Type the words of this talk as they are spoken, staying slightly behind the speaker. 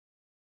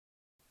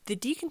The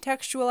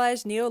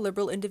decontextualized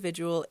neoliberal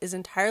individual is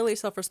entirely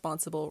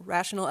self-responsible,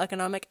 rational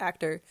economic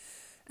actor,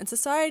 and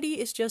society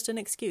is just an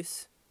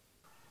excuse.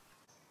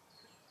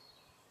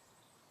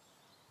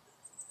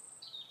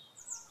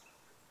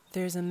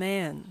 There's a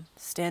man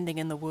standing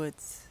in the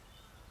woods.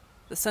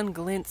 The sun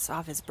glints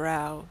off his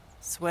brow,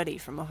 sweaty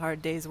from a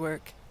hard day's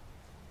work.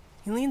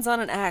 He leans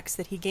on an axe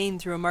that he gained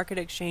through a market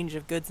exchange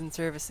of goods and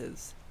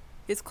services.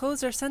 His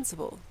clothes are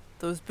sensible,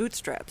 those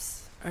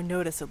bootstraps are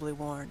noticeably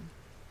worn.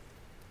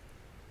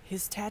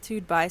 His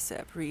tattooed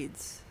bicep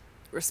reads,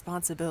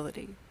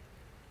 "Responsibility."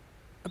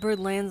 A bird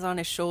lands on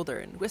his shoulder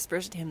and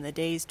whispers to him the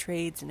day's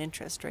trades and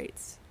interest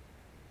rates.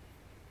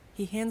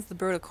 He hands the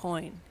bird a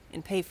coin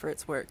in pay for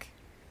its work.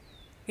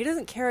 He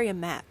doesn't carry a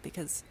map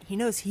because he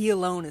knows he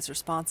alone is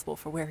responsible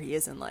for where he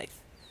is in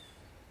life.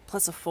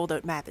 Plus a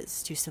fold-out map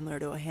is too similar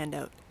to a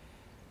handout.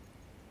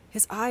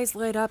 His eyes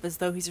light up as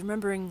though he's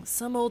remembering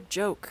some old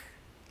joke.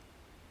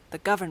 The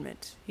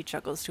government, he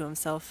chuckles to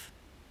himself.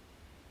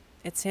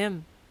 It's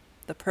him,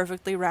 the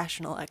perfectly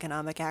rational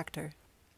economic actor.